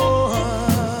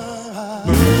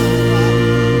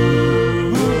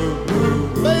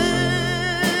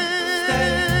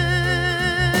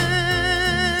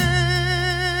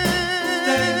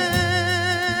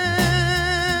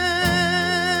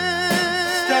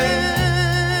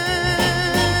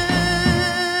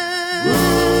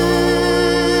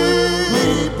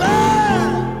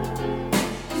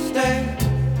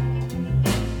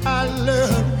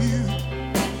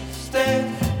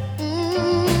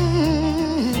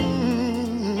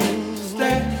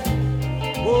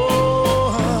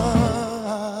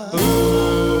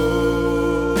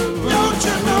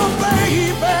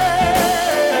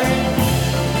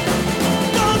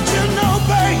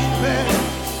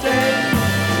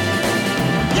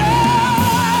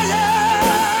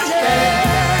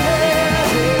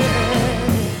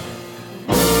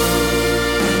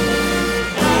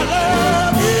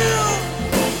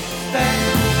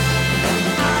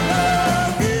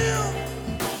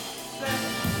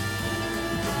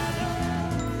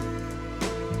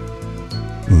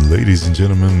 Ladies and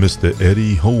gentlemen, Mr.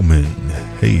 Eddie Holman.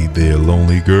 Hey there,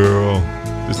 lonely girl.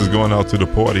 This is going out to the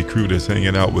party crew that's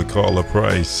hanging out with Carla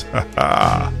Price.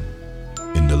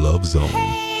 In the Love Zone.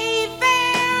 Hey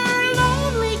there,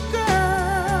 lonely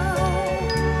girl,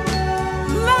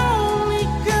 lonely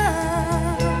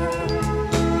girl.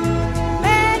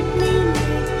 Let me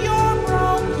make your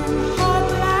broken heart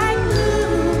like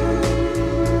glue.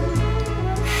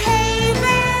 Hey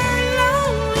there,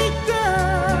 lonely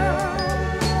girl,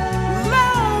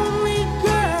 lonely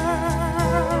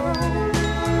girl.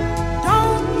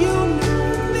 Don't you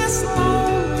know this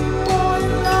lonely boy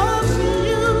loves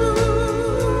you?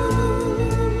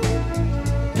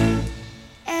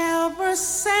 Ever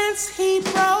since he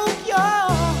broke your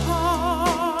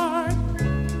heart,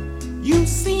 you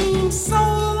seem so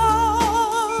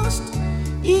lost.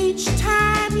 Each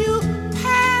time you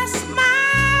pass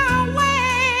my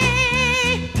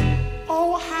way,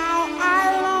 oh how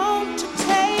I long to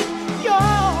take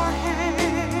your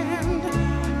hand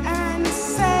and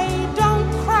say, don't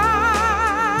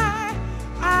cry,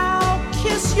 I'll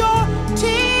kiss your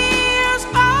tears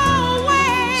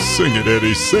away. Sing it,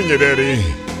 Eddie. Sing it, Eddie.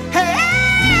 Hey,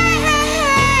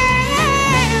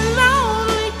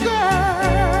 lonely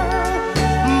girl,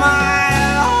 my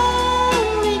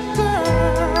lonely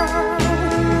girl.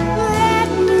 Let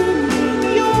me make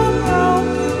your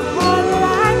broken heart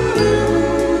like glue.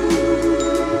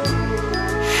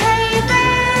 Hey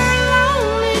there,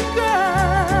 lonely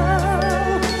girl,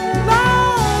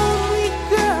 lonely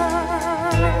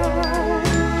girl.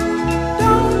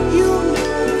 Don't you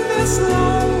know this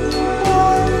lonely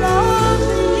boy loves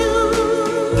you?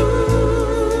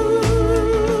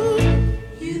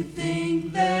 You think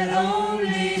that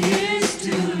only his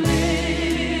two lips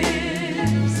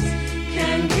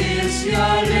can kiss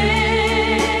your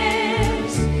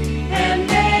lips and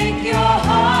make your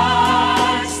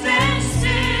heart stand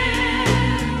still.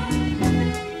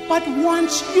 But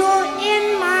once you're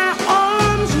in my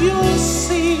arms, you'll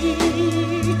see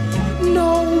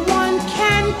no one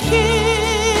can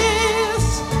kiss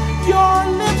your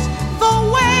lips the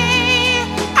way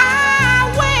I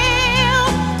will,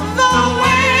 the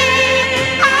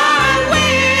way I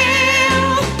will.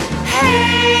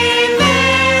 Hey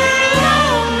there,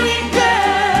 lonely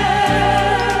girl,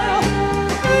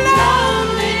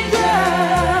 lonely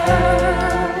girl.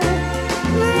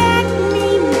 Let me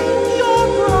make your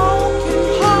broken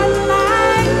heart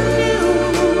like new.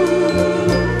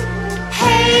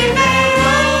 Hey there,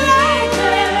 lonely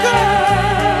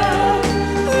girl,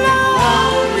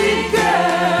 lonely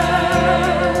girl.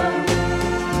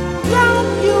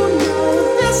 Don't you know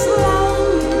this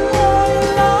lonely boy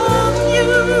loves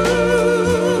you?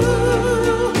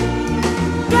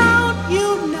 Don't you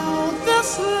know this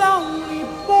lonely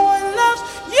boy loves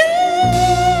you?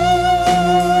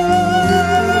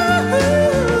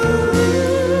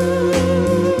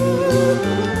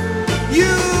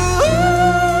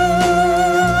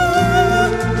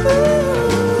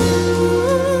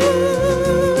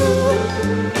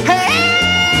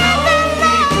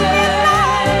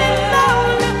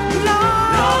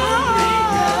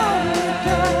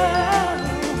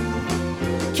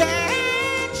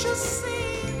 Can't you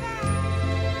see that?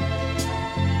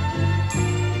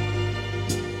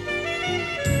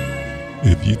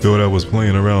 If you thought I was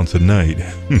playing around tonight,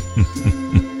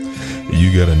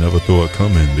 you got another thought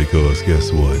coming because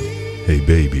guess what? Hey,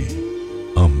 baby,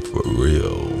 I'm for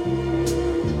real.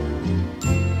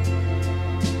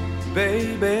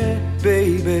 Baby,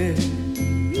 baby,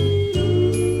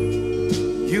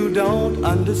 you don't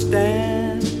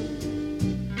understand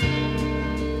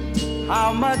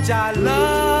how much I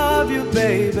love you,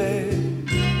 baby,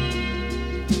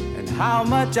 and how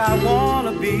much I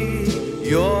wanna be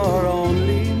your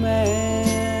only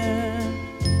man.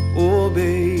 Oh,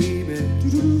 baby.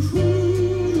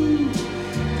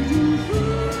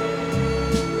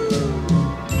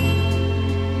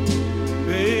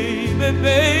 Baby,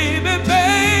 baby,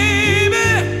 baby,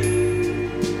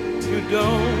 you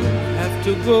don't have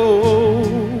to go.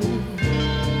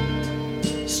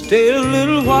 Stay a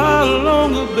little while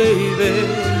longer, baby.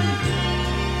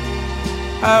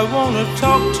 I wanna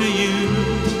talk to you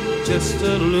just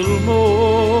a little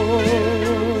more.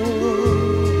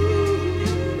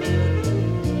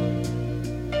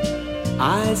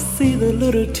 I see the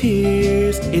little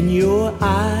tears in your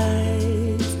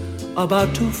eyes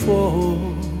about to fall.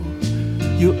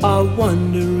 You are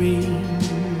wondering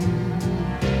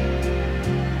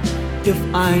if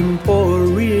I'm for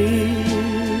real.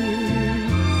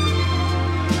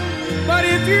 But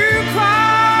if you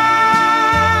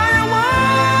cry, I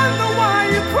wonder why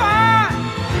you cry.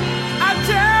 I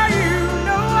tell you,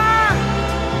 no,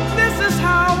 this is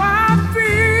how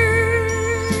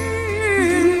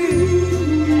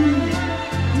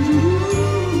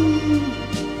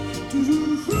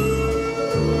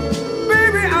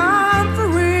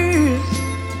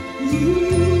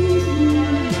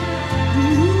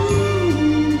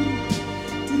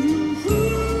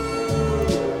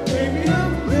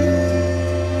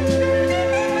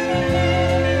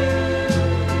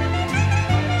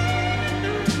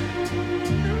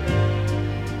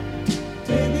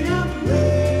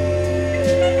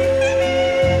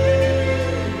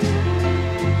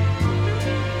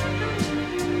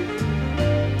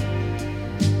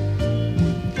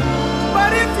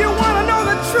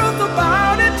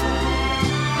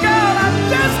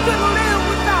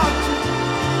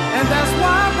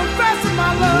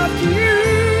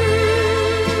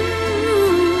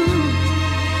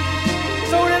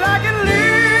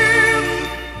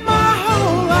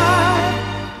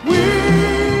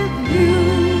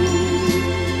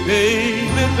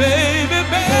baby, baby,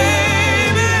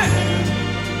 baby.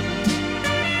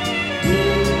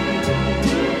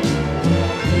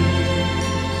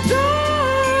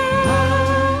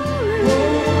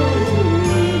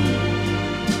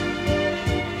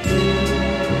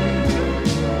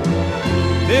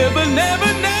 Never,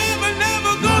 never, never,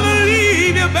 never gonna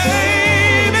leave you,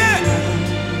 baby.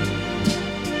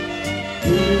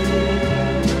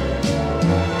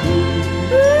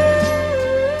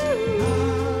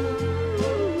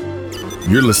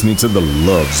 You're listening to The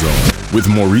Love Zone with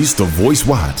Maurice the Voice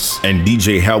Watts and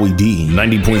DJ Howie D,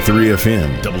 90.3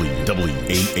 FM, WWAHCR.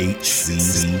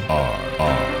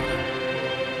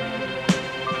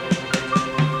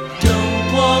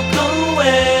 Don't walk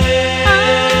away.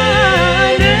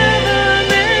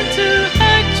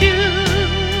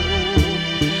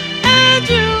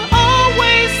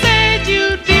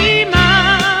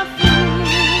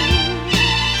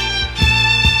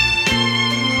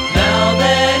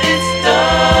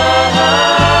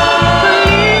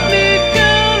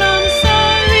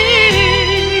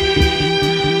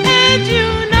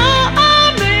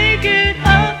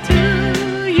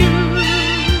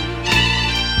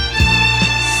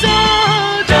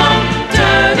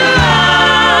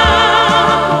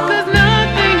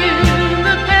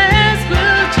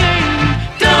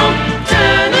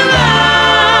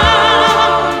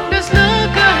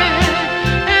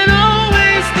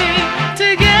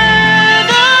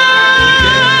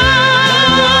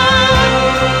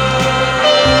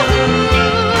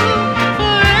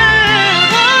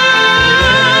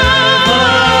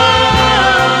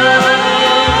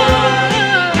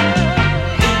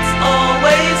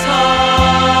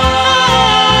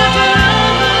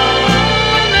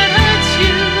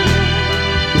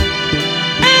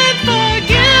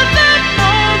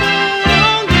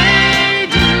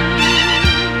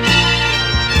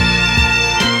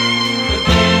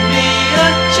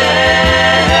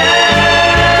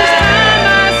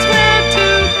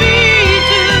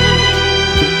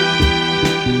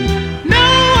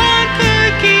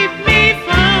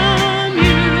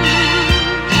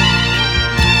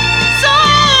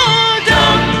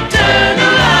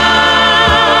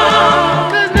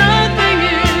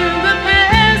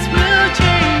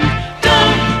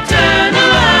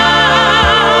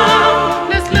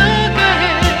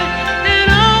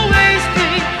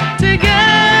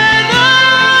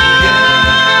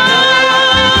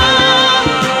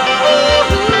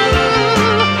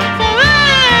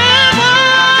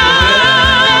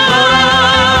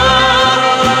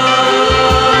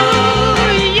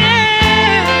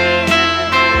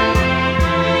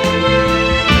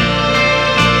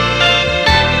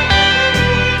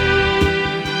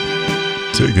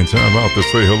 Taking time out to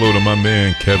say hello to my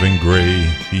man Kevin Gray.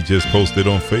 He just posted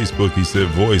on Facebook. He said,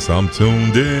 "Voice, I'm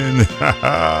tuned in."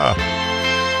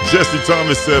 Jesse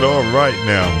Thomas said, "All right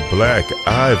now, Black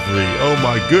Ivory." Oh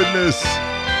my goodness.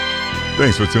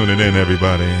 Thanks for tuning in,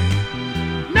 everybody.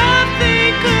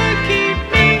 Nothing could keep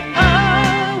me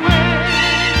away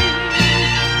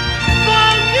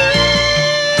from you.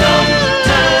 Don't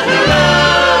turn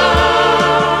around.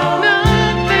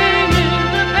 Nothing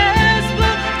in the past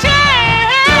will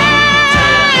change.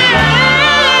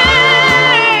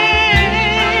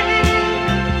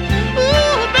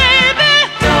 Ooh, baby,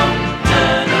 don't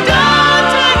turn around.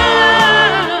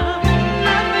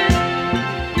 Nothing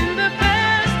in the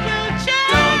past will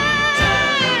change.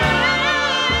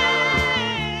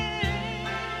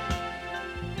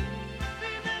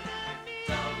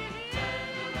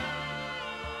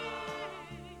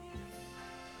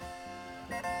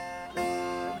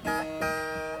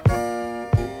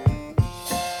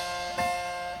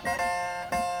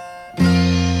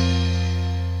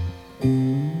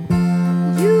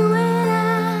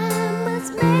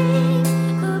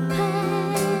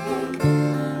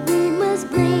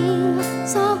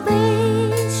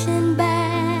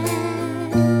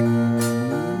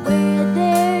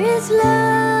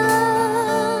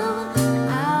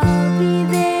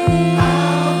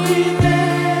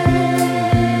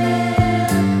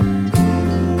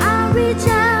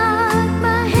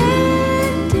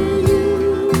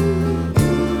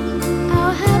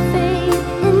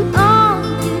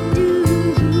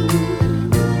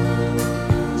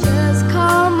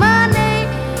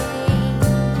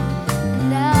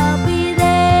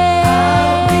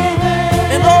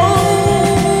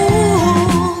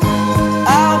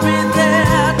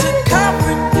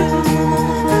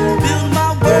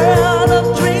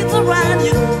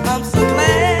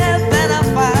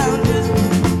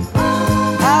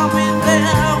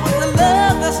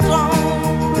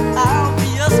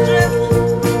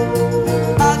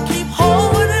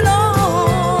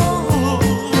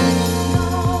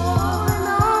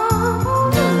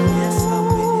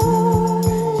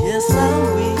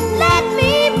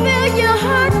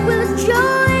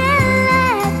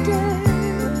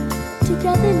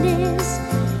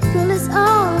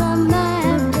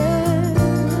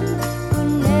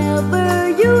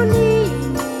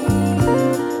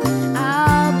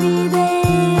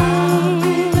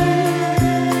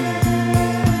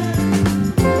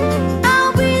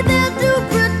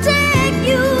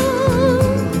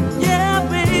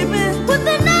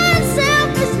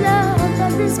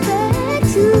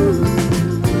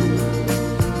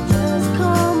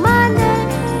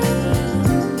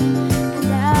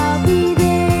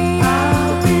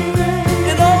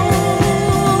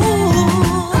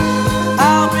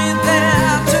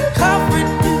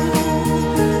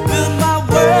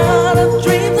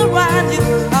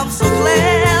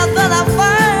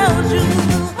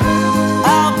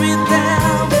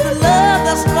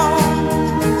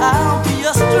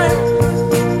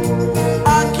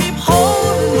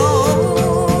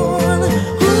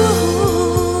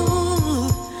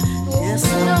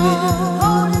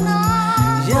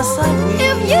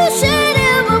 If you should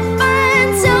ever find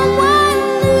someone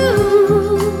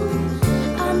new,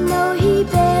 I know he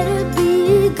better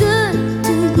be good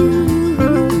to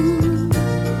you.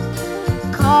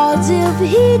 'Cause if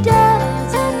he does,